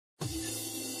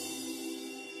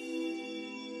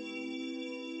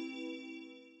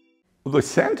the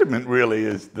sentiment really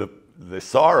is the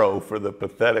sorrow for the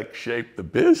pathetic shape the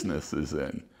business is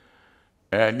in.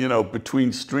 And, you know,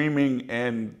 between streaming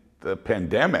and the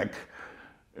pandemic,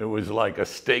 it was like a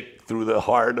stake through the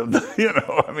heart of the, you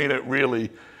know, I mean, it really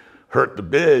hurt the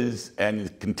biz, and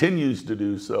it continues to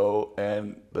do so.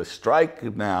 And the strike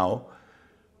now,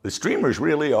 the streamers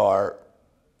really are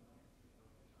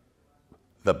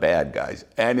the bad guys.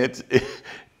 And it's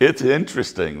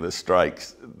interesting, the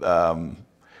strikes.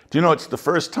 Do you know it's the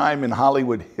first time in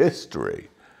Hollywood history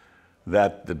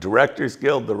that the Directors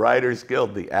Guild, the Writers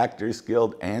Guild, the Actors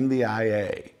Guild, and the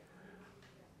IA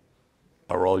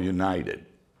are all united.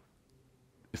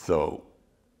 So,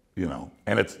 you know,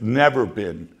 and it's never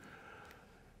been,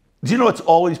 do you know it's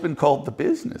always been called the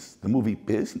business, the movie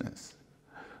business.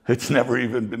 It's never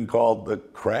even been called the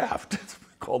craft. It's been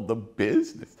called the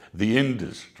business, the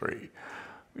industry,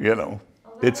 you know.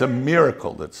 It's a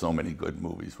miracle that so many good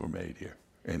movies were made here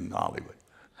in Hollywood.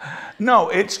 No,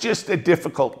 it's just a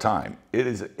difficult time. It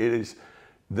is,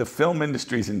 the film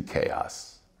industry's in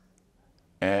chaos.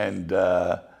 And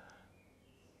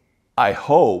I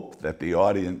hope that the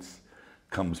audience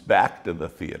comes back to the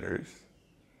theaters.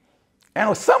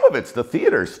 And some of it's the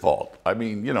theater's fault. I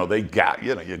mean, you know,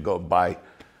 you go buy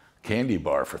candy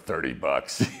bar for 30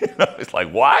 bucks. You know, it's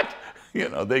like, what? You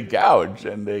know, they gouge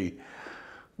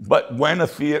but when a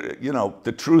theater, you know,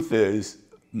 the truth is,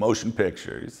 motion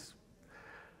pictures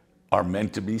are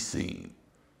meant to be seen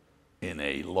in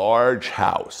a large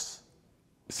house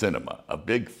cinema, a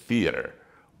big theater,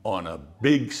 on a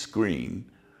big screen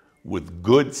with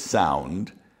good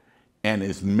sound and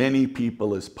as many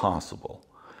people as possible,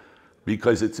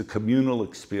 because it's a communal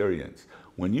experience.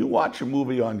 When you watch a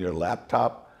movie on your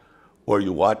laptop or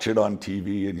you watch it on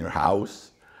TV in your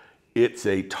house, it's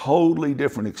a totally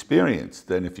different experience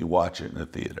than if you watch it in a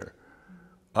theater.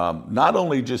 Not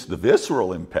only just the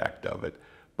visceral impact of it,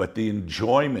 but the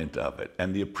enjoyment of it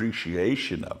and the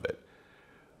appreciation of it.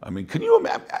 I mean, can you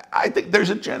imagine? I think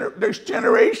there's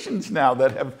generations now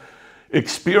that have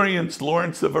experienced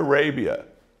Lawrence of Arabia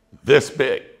this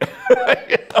big.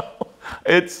 You know?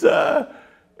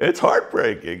 It's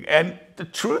heartbreaking. And the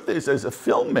truth is, as a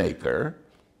filmmaker,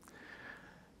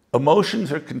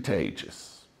 emotions are contagious.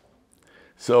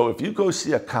 So if you go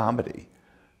see a comedy,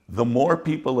 the more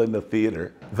people in the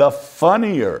theater, the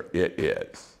funnier it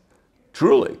is,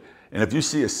 truly. And if you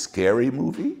see a scary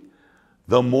movie,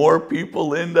 the more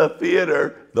people in the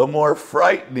theater, the more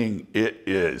frightening it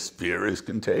is. Fear is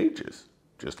contagious,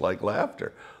 just like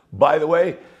laughter. By the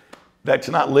way, that's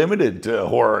not limited to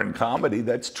horror and comedy.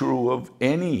 That's true of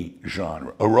any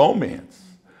genre. A romance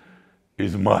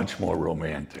is much more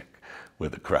romantic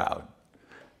with a crowd.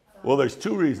 Well, there's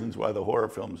two reasons why the horror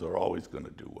films are always going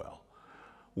to do well.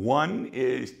 One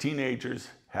is teenagers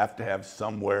have to have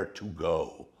somewhere to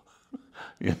go.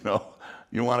 You know,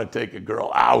 you want to take a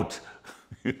girl out.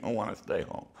 You don't want to stay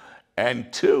home.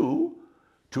 And two,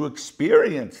 to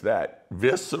experience that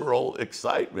visceral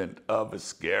excitement of a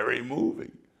scary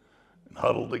movie and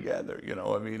huddle together. You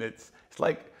know, I mean, it's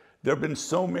like there have been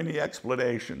so many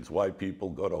explanations why people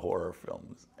go to horror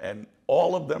films, and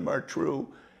all of them are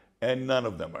true and none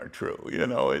of them are true. You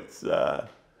know, it's,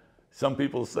 some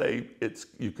people say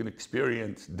you can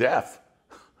experience death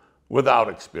with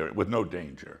no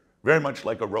danger. Very much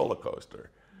like a roller coaster.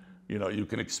 You know, you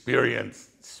can experience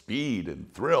speed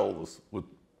and thrills with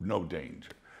no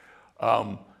danger.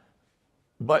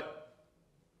 But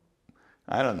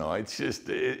I don't know, it's just,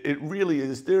 it really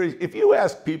is, if you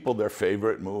ask people their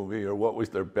favorite movie or what was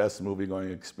their best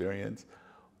movie-going experience,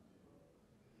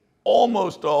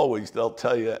 almost always they'll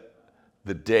tell you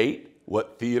the date,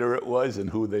 what theater it was, and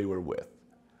who they were with.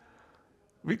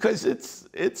 Because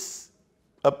it's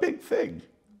a big thing.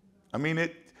 I mean,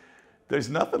 there's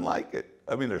nothing like it.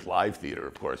 I mean, there's live theater,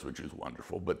 of course, which is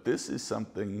wonderful, but this is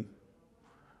something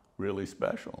really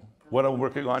special. What I'm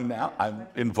working on now, I'm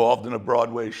involved in a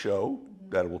Broadway show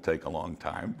that will take a long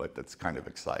time, but that's kind of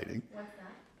exciting. What's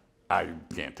that? I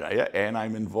can't tell you. And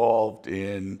I'm involved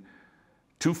in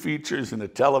 2 features and a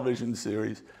television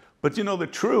series. But you know, the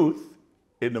truth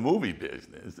in the movie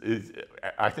business is,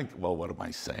 I think, well, what am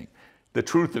I saying? The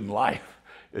truth in life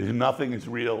is nothing is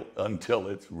real until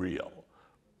it's real.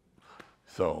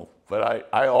 So, but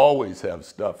I always have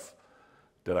stuff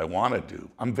that I want to do.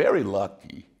 I'm very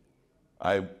lucky.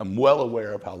 I'm well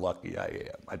aware of how lucky I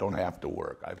am. I don't have to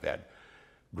work. I've had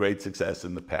great success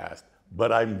in the past,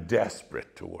 but I'm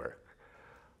desperate to work.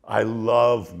 I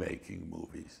love making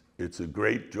movies. It's a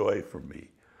great joy for me.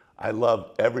 I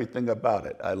love everything about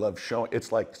it. I love showing,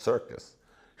 it's like circus.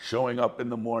 Showing up in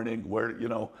the morning,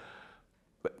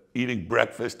 eating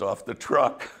breakfast off the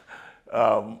truck,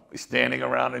 standing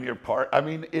around in your park. I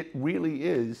mean, it really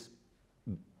is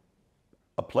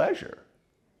a pleasure.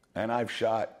 And I've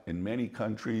shot in many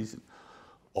countries,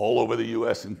 all over the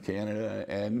US and Canada,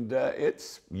 and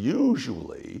it's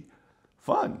usually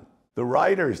fun. The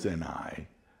writers and I,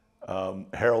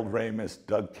 Harold Ramis,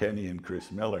 Doug Kenny, and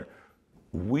Chris Miller,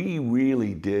 we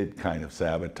really did kind of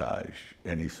sabotage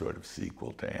any sort of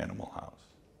sequel to Animal House.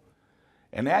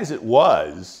 And as it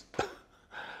was,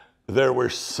 there were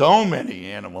so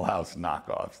many Animal House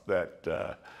knockoffs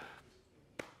that,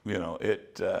 you know,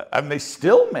 I mean, they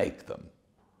still make them.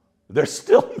 They're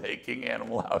still making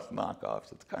Animal House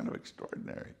knockoffs. It's kind of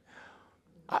extraordinary.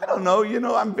 I don't know, you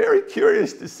know, I'm very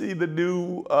curious to see the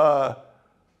new,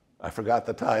 I forgot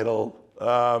the title,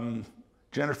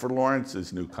 Jennifer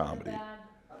Lawrence's new comedy.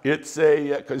 It's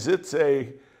because it's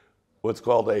what's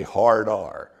called a hard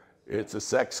R. It's a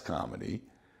sex comedy.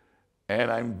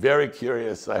 And I'm very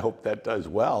curious, I hope that does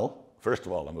well. First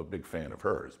of all, I'm a big fan of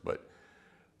hers, but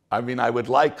I mean, I would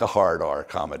like a hard R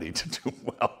comedy to do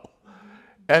well.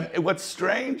 And what's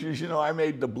strange is, you know, I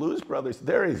made the Blues Brothers.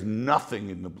 There is nothing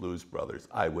in the Blues Brothers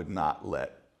I would not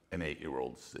let an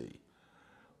 8-year-old see.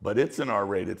 But it's an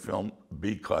R-rated film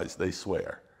because they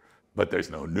swear. But there's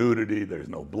no nudity, there's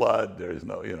no blood, there's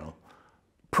no, you know.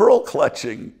 Pearl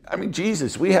clutching, I mean,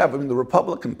 Jesus, I mean, the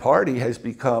Republican Party has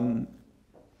become,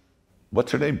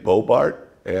 what's her name,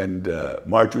 Bobart and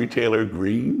Marjorie Taylor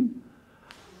Greene.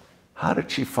 How did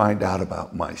she find out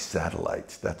about my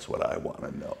satellites? That's what I want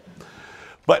to know.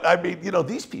 But I mean, you know,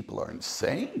 these people are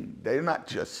insane. They're not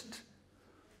just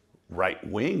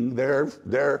right-wing,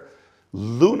 they're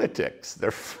lunatics.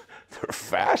 They're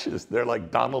fascists. They're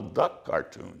like Donald Duck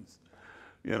cartoons,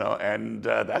 you know, and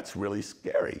that's really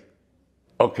scary.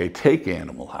 Okay, take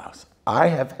Animal House. I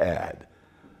have had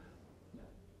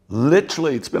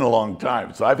literally, it's been a long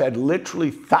time, so I've had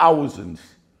literally thousands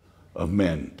of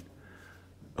men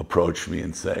approach me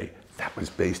and say, that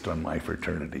was based on my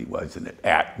fraternity, wasn't it?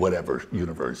 At whatever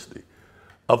university,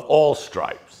 of all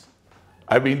stripes.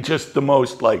 I mean, just the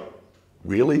most like,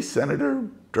 really, Senator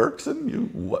Dirksen? You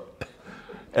what?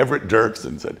 Everett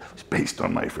Dirksen said, it's based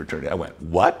on my fraternity. I went,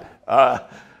 what?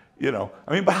 You know,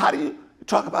 I mean, but how do you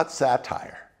talk about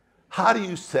satire? How do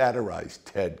you satirize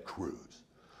Ted Cruz?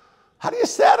 How do you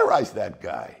satirize that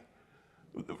guy?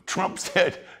 Trump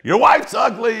said, your wife's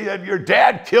ugly and your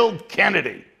dad killed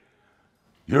Kennedy.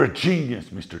 You're a genius,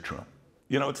 Mr. Trump.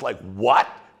 You know, it's like, what?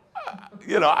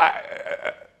 You know,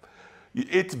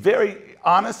 it's very,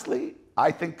 honestly,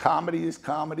 I think comedy is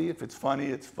comedy. If it's funny,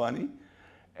 it's funny.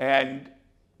 And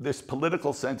this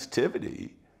political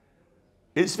sensitivity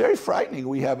is very frightening.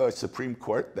 We have a Supreme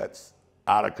Court that's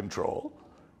out of control.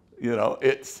 You know,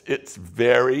 it's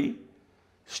very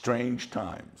strange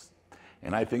times.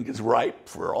 And I think it's ripe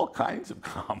for all kinds of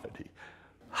comedy.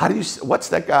 How do you, what's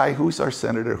that guy? Who's our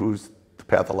senator? Who's the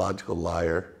pathological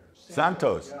liar?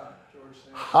 Santos. Yeah, George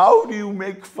Santos. How do you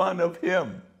make fun of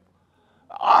him?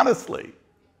 Honestly.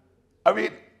 I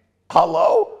mean,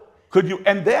 hello? Could you,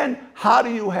 and then how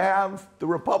do you have the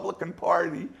Republican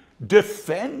Party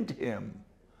defend him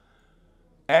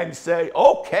and say,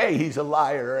 okay, he's a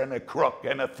liar and a crook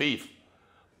and a thief,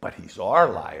 but he's our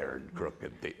liar and crook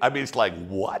and thief? I mean, it's like,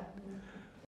 what?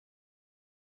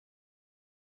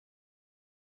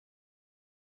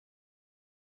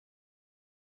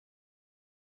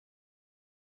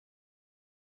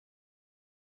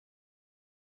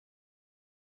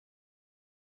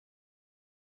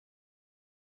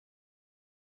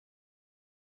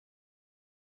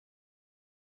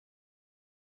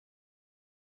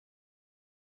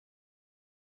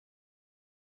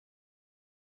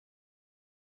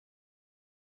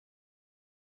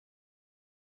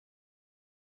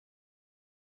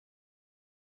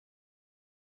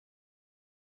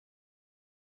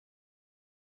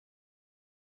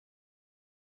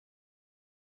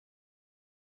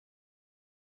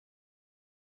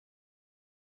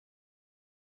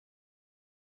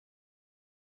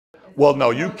 Well, no,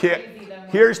 you can't.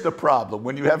 Here's the problem.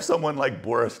 When you have someone like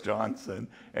Boris Johnson,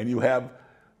 and you have,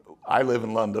 I live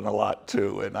in London a lot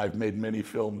too, and I've made many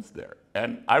films there.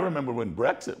 And I remember when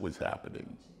Brexit was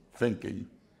happening, thinking,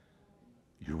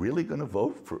 you're really going to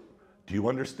vote for, do you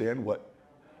understand what,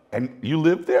 and you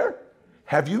live there?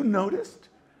 Have you noticed?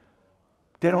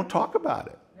 They don't talk about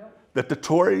it. Nope. That the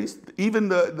Tories, even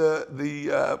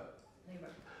the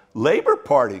Labour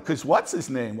Party, because what's his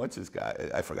name? What's his guy?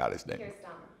 I forgot his name.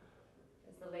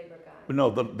 No,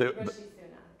 the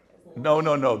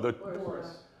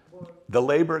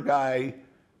Labor guy.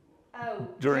 Oh,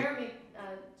 during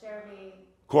Jeremy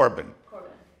Corbyn.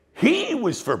 He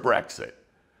was for Brexit.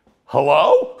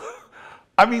 Hello?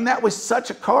 I mean, that was such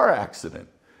a car accident.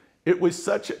 It was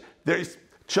such a, there's,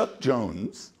 Chuck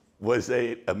Jones was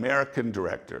an American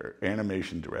director,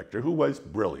 animation director, who was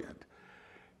brilliant.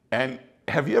 And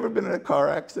have you ever been in a car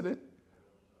accident?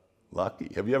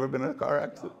 Lucky. Have you ever been in a car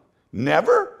accident?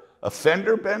 Never? A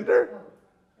fender bender?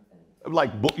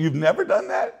 Like, you've never done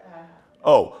that?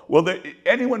 Oh, well,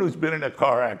 anyone who's been in a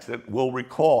car accident will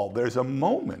recall there's a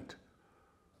moment,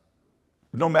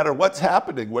 no matter what's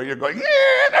happening, where you're going,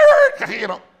 you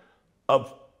know,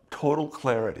 of total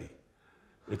clarity.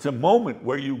 It's a moment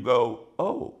where you go,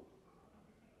 oh,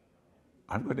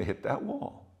 I'm going to hit that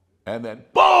wall. And then,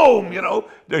 boom, you know,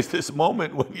 there's this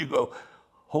moment when you go,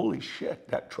 holy shit,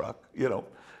 that truck, you know.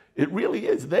 It really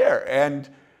is there. And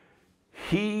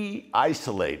he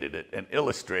isolated it and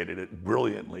illustrated it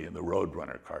brilliantly in the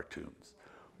Roadrunner cartoons.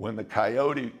 When the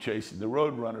coyote chasing the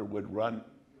Roadrunner would run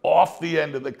off the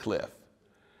end of the cliff,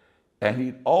 and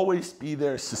he'd always be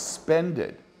there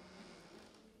suspended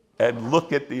and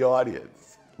look at the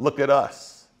audience, look at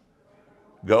us,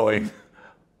 going,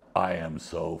 I am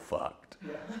so fucked,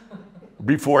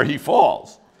 before he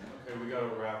falls. Okay, we gotta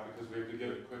wrap because we have to get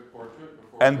a quick portrait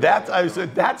before. And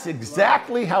that's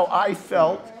exactly how I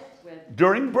felt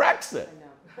during Brexit.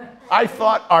 I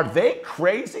thought, are they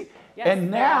crazy? Yes,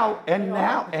 And now,